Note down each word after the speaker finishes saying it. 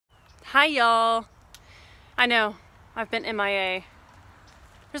Hi y'all. I know, I've been MIA.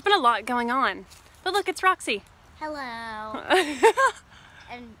 There's been a lot going on. But look, it's Roxy. Hello.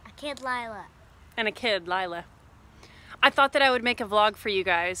 And a kid, Lila. And a kid, Lila. I thought that I would make a vlog for you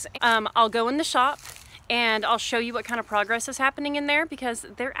guys. I'll go in the shop and I'll show you what kind of progress is happening in there because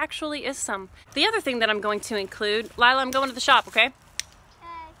there actually is some. The other thing that I'm going to include, Lila, I'm going to the shop, okay? Okay. I'm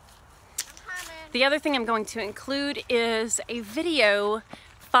coming. The other thing I'm going to include is a video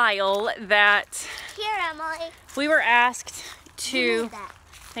file that Here, Emily. we were asked You to, need that.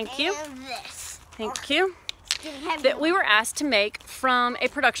 thank you, And this. thank you, It's getting heavy. that we were asked to make from a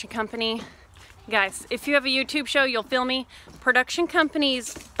production company. Guys, if you have a YouTube show, you'll feel me. Production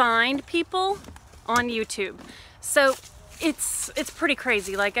companies find people on YouTube. So it's pretty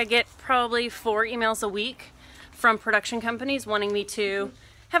crazy. Like, I get probably 4 emails a week from production companies wanting me to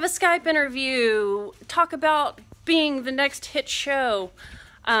have a Skype interview, talk about being the next hit show.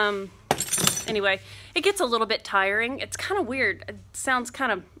 Anyway, it gets a little bit tiring. It's kind of weird. It sounds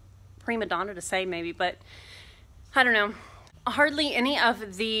kind of prima donna to say maybe, but I don't know. Hardly any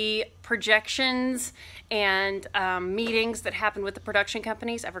of the projections and meetings that happen with the production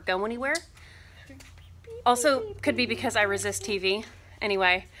companies ever go anywhere. Also, could be because I resist TV.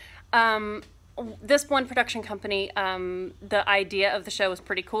 Anyway, this one production company, the idea of the show was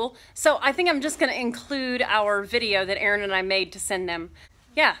pretty cool. So I think I'm just going to include our video that Aaron and I made to send them.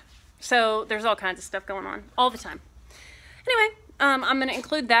 Yeah, so there's all kinds of stuff going on all the time. Anyway, I'm going to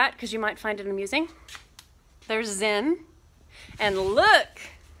include that because you might find it amusing. There's Zen. And look,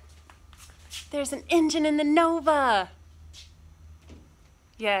 there's an engine in the Nova.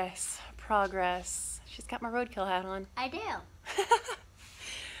 Yes, progress. She's got my roadkill hat on. I do.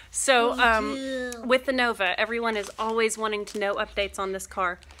 So, Me too. with the Nova, everyone is always wanting to know updates on this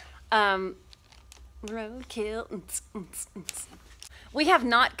car. Roadkill. We have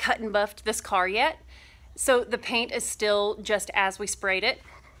not cut and buffed this car yet, so the paint is still just as we sprayed it,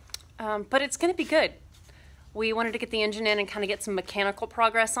 but it's going to be good. We wanted to get the engine in and kind of get some mechanical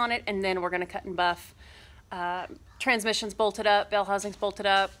progress on it, and then we're going to cut and buff. Transmission's bolted up, bell housing's bolted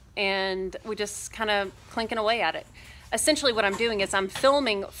up, and we just kind of clinking away at it. Essentially what I'm doing is I'm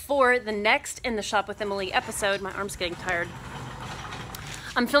filming for the next In the Shop with Emily episode. My arm's getting tired.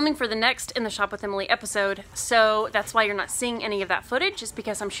 I'm filming for the next In the Shop with Emily episode, so that's why you're not seeing any of that footage, is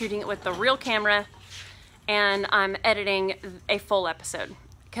because I'm shooting it with the real camera and I'm editing a full episode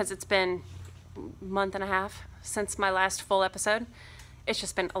because it's been a month and a half since my last full episode. It's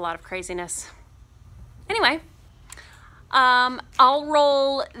just been a lot of craziness. Anyway, I'll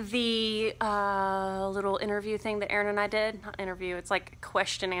roll the little interview thing that Aaron and I did. Not interview, it's like a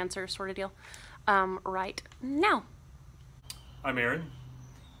question answer sort of deal. Right now. I'm Aaron.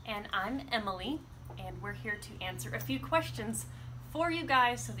 And I'm Emily, and we're here to answer a few questions for you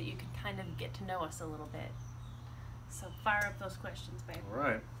guys so that you can kind of get to know us a little bit. So fire up those questions, babe. All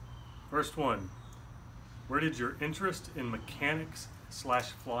right. First one. Where did your interest in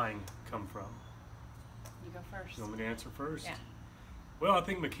mechanics/flying come from? You go first. You want me to answer first? Yeah. Well, I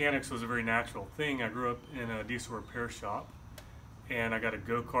think mechanics was a very natural thing. I grew up in a diesel repair shop, and I got a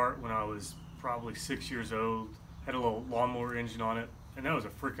go-kart when I was probably 6 years old. Had a little lawnmower engine on it, and that was a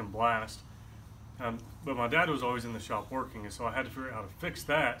freaking blast. But my dad was always in the shop working, and so I had to figure out how to fix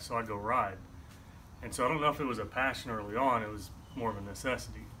that so I'd go ride. And so I don't know if it was a passion early on, it was more of a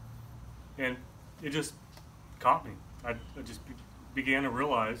necessity. And it just caught me. I just began to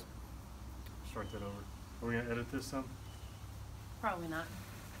realize, start that over. Are we going to edit this some? Probably not.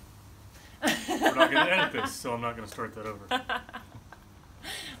 We're not going to edit this, so I'm not going to start that over.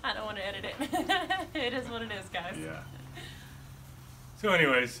 I don't want to edit it. It is what it is, guys. Yeah. So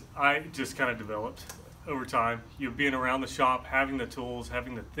anyways, I just kind of developed over time. Being around the shop, having the tools,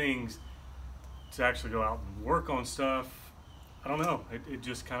 having the things to actually go out and work on stuff. I don't know. It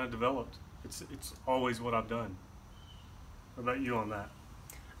just kind of developed. It's always what I've done. What about you on that?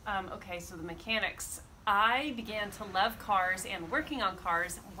 Okay, so the mechanics. I began to love cars and working on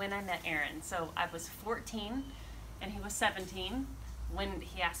cars when I met Aaron. So I was 14 and he was 17 when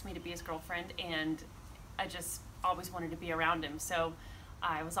he asked me to be his girlfriend, and I just always wanted to be around him. So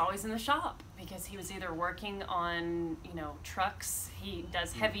I was always in the shop because he was either working on, trucks. He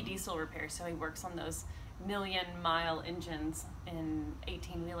does heavy diesel repairs, so he works on those million-mile engines in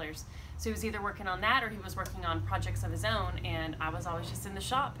 18-wheelers. So he was either working on that or he was working on projects of his own, and I was always just in the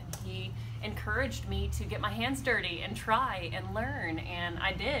shop, and he encouraged me to get my hands dirty and try and learn, and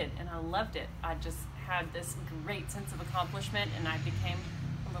I did, and I loved it. I just had this great sense of accomplishment, and I became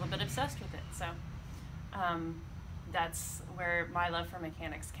a little bit obsessed with it. So that's where my love for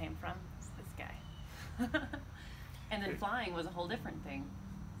mechanics came from, this guy. And then flying was a whole different thing.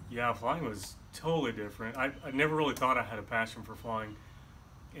 Yeah, flying was totally different. I never really thought I had a passion for flying.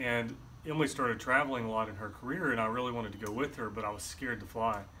 And Emily started traveling a lot in her career, and I really wanted to go with her, but I was scared to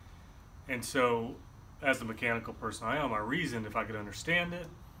fly. And so, as the mechanical person I am, I reasoned if I could understand it,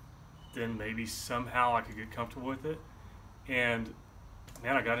 then maybe somehow I could get comfortable with it. And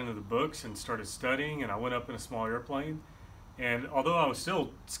man, I got into the books and started studying, and I went up in a small airplane. And although I was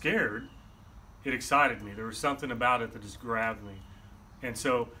still scared, it excited me. There was something about it that just grabbed me. And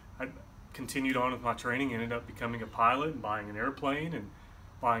so I continued on with my training, ended up becoming a pilot and buying an airplane and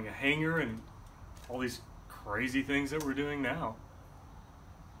buying a hangar and all these crazy things that we're doing now.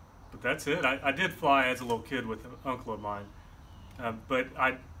 But that's it. I did fly as a little kid with an uncle of mine, but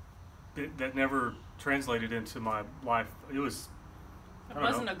that never translated into my life. It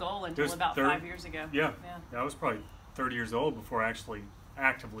wasn't a goal until about 5 years ago. Yeah, I was probably 30 years old before I actually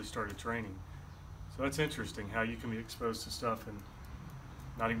actively started training. So that's interesting how you can be exposed to stuff and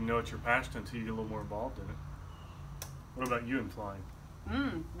not even know it's your passion until you get a little more involved in it. What about you in flying?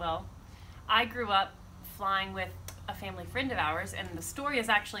 Well, I grew up flying with a family friend of ours, and the story is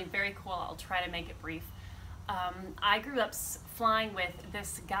actually very cool. I'll try to make it brief. I grew up flying with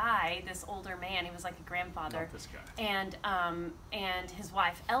this guy, this older man. He was like a grandfather. Not this guy. And his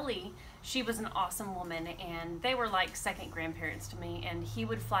wife Ellie. She was an awesome woman, and they were like second grandparents to me. And he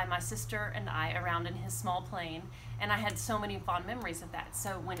would fly my sister and I around in his small plane, and I had so many fond memories of that.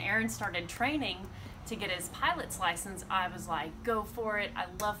 So when Aaron started training to get his pilot's license, I was like, go for it. I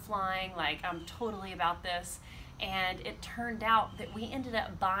love flying. Like, I'm totally about this. And it turned out that we ended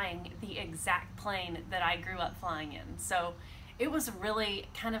up buying the exact plane that I grew up flying in. So it was really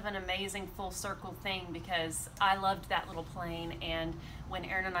kind of an amazing full circle thing, because I loved that little plane. And when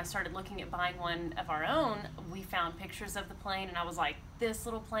Aaron and I started looking at buying one of our own, we found pictures of the plane, and I was like, this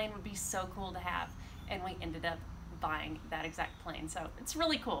little plane would be so cool to have. And we ended up buying that exact plane. So it's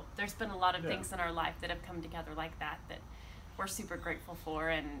really cool. There's been a lot of things in our life that have come together like that we're super grateful for,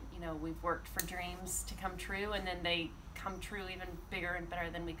 and we've worked for dreams to come true, and then they come true even bigger and better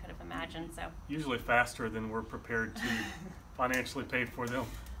than we could have imagined. So usually faster than we're prepared to financially pay for them.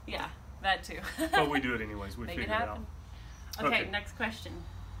 Yeah, that too. But we do it anyways. We Make figure it it out. happen. Okay, next question.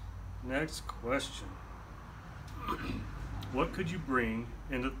 Next question. What could you bring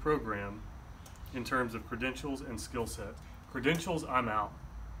into the program in terms of credentials and skill set? Credentials, I'm out.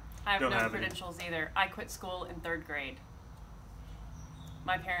 I have Don't no have any. credentials either. I quit school in 3rd grade.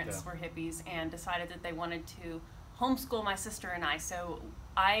 My parents were hippies and decided that they wanted to homeschool my sister and I. So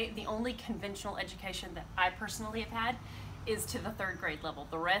the only conventional education that I personally have had is to the 3rd grade level.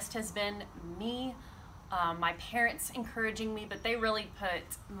 The rest has been me, my parents encouraging me, but they really put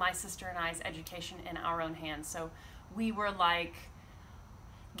my sister and I's education in our own hands. So we were like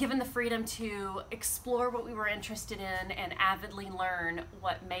given the freedom to explore what we were interested in and avidly learn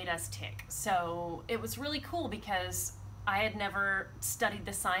what made us tick. So it was really cool, because I had never studied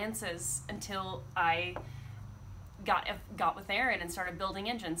the sciences until I got with Aaron and started building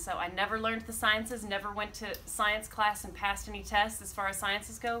engines. So I never learned the sciences, never went to science class and passed any tests as far as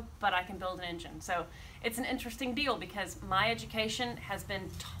sciences go, but I can build an engine. So it's an interesting deal, because my education has been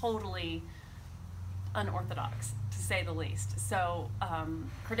totally unorthodox, to say the least. So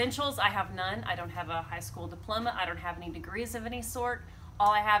credentials, I have none. I don't have a high school diploma. I don't have any degrees of any sort.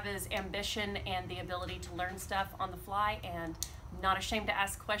 All I have is ambition and the ability to learn stuff on the fly, and not ashamed to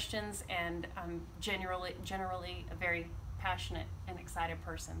ask questions, and I'm generally a very passionate and excited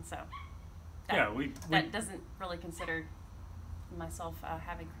person. So that doesn't really consider myself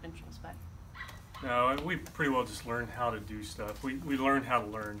having credentials, but no, we pretty well just learned how to do stuff. We learned how to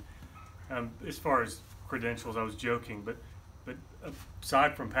learn. As far as credentials, I was joking, but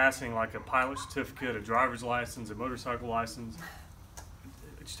aside from passing like a pilot certificate, a driver's license, a motorcycle license,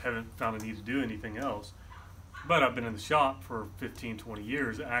 I just haven't found a need to do anything else. But I've been in the shop for 15, 20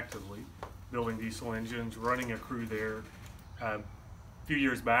 years actively, building diesel engines, running a crew there. A few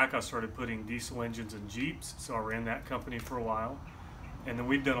years back, I started putting diesel engines in Jeeps, so I ran that company for a while. And then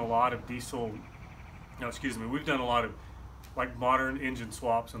we've done a lot of we've done a lot of like modern engine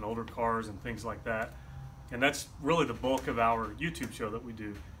swaps on older cars and things like that. And that's really the bulk of our YouTube show that we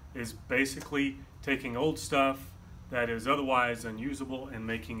do, is basically taking old stuff that is otherwise unusable and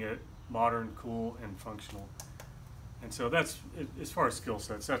making it modern, cool, and functional. And so that's, as far as skill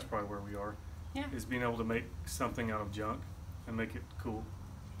sets, that's probably where we are, is being able to make something out of junk and make it cool.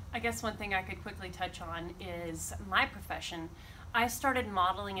 I guess one thing I could quickly touch on is my profession. I started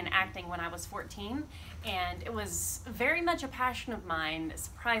modeling and acting when I was 14, and it was very much a passion of mine,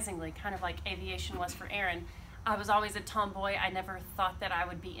 surprisingly, kind of like aviation was for Aaron. I was always a tomboy. I never thought that I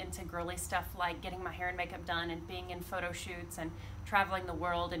would be into girly stuff like getting my hair and makeup done and being in photo shoots and traveling the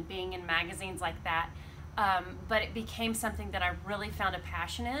world and being in magazines like that. But it became something that I really found a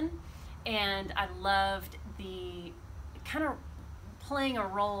passion in, and I loved the kind of playing a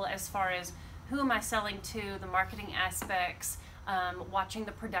role as far as who am I selling to, the marketing aspects, watching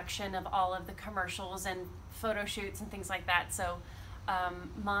the production of all of the commercials and photo shoots and things like that. So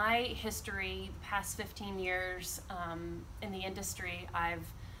my history, past 15 years in the industry, I've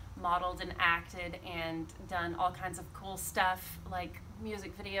modeled and acted and done all kinds of cool stuff like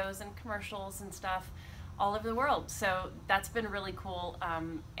music videos and commercials and stuff all over the world. So that's been really cool,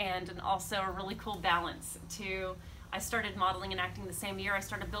 and also a really cool balance to, I started modeling and acting the same year I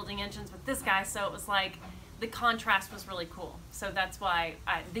started building engines with this guy, so it was like the contrast was really cool. So that's why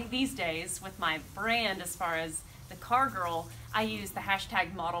these days with my brand, as far as the car girl, I use the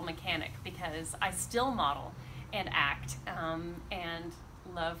hashtag model mechanic, because I still model and act and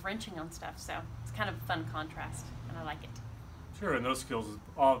love wrenching on stuff. So it's kind of a fun contrast, and I like it. Sure, and those skills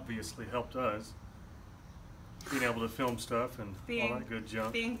obviously helped us. Being able to film stuff and all that good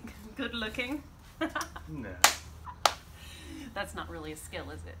junk. Being good looking. Nah. That's not really a skill,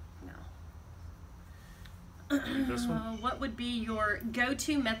 is it? No. This one? What would be your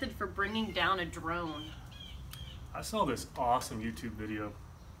go-to method for bringing down a drone? I saw this awesome YouTube video,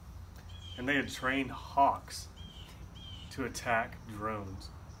 and they had trained hawks to attack drones.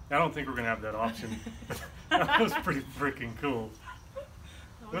 I don't think we're going to have that option, but that was pretty freaking cool.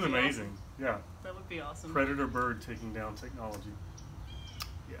 It was amazing. Awesome. Yeah. That would be awesome. Predator bird taking down technology.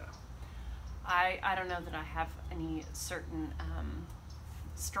 Yeah. I don't know that I have any certain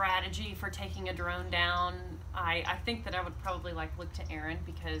strategy for taking a drone down. I think that I would probably look to Aaron,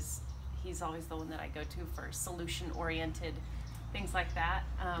 because he's always the one that I go to for solution-oriented things like that.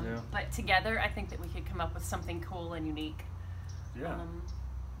 Yeah. But together, I think that we could come up with something cool and unique. Yeah.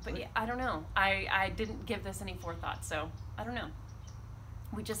 But yeah, I don't know. I didn't give this any forethought, so I don't know.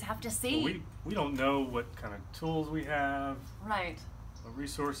 We just have to see. Well, we don't know what kind of tools we have. Right. What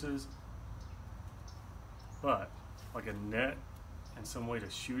resources. But like a net and some way to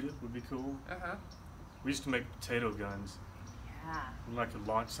shoot it would be cool. Uh-huh. We used to make potato guns. Yeah. And I could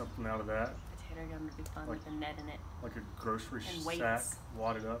launch something out of that. Potato gun would be fun with a net in it. Like a grocery And sack, weights.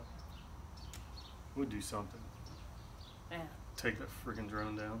 wadded up. Would do something. Yeah. Take that freaking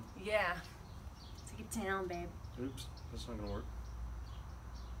drone down. Yeah. Take it down, babe. Oops, that's not gonna work.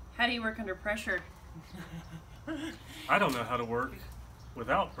 How do you work under pressure? I don't know how to work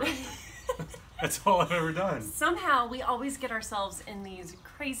without pressure. That's all I've ever done. Somehow we always get ourselves in these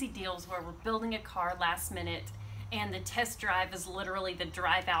crazy deals where we're building a car last minute, and the test drive is literally the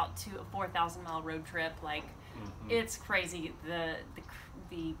drive out to a 4,000-mile road trip. Like, it's crazy. The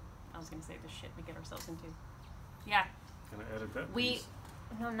I was gonna say the shit we get ourselves into. Yeah. Gonna edit that. We, piece.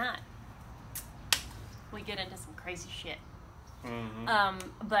 no, I'm not. We get into some crazy shit.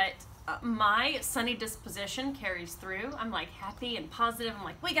 But my sunny disposition carries through. I'm like happy and positive. I'm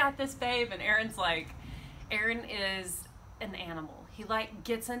like, we got this, babe. And Aaron's like, Aaron is an animal. He like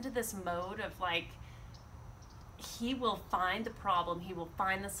gets into this mode of like, he will find the problem. He will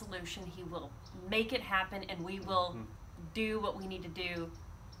find the solution. He will make it happen, and we will do what we need to do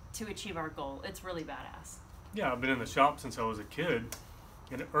to achieve our goal. It's really badass. Yeah, I've been in the shop since I was a kid,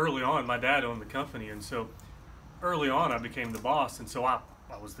 and early on, my dad owned the company, and so early on, I became the boss, and so I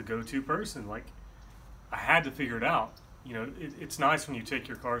was the go-to person. Like, I had to figure it out. You know, it's nice when you take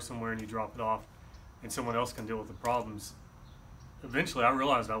your car somewhere and you drop it off, and someone else can deal with the problems. Eventually, I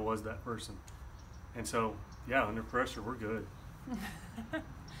realized I was that person, and so yeah, under pressure, we're good.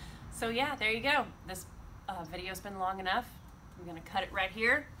 So yeah, there you go. This video's been long enough. I'm gonna cut it right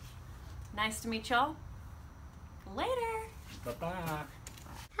here. Nice to meet y'all. Later. Bye-bye.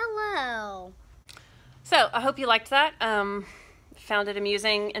 Hello. So I hope you liked that. Found it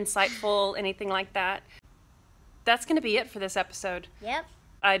amusing, insightful, anything like that. That's gonna be it for this episode. Yep.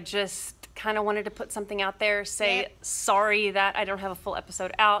 I just kind of wanted to put something out there, say Yep. sorry that I don't have a full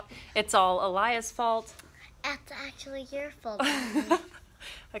episode out. It's all Elia's fault. That's actually your fault.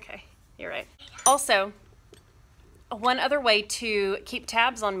 Okay, you're right. Also, one other way to keep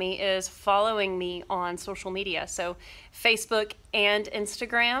tabs on me is following me on social media. So Facebook and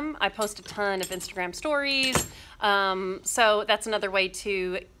Instagram. I post a ton of Instagram stories. So that's another way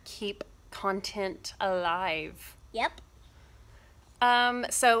to keep content alive. Yep.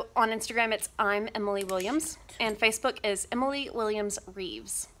 So on Instagram, it's I'm Emily Williams, and Facebook is Emily Williams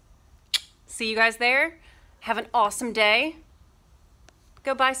Reeves. See you guys there. Have an awesome day.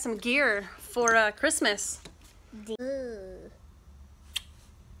 Go buy some gear for Christmas. Ooh.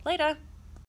 Later.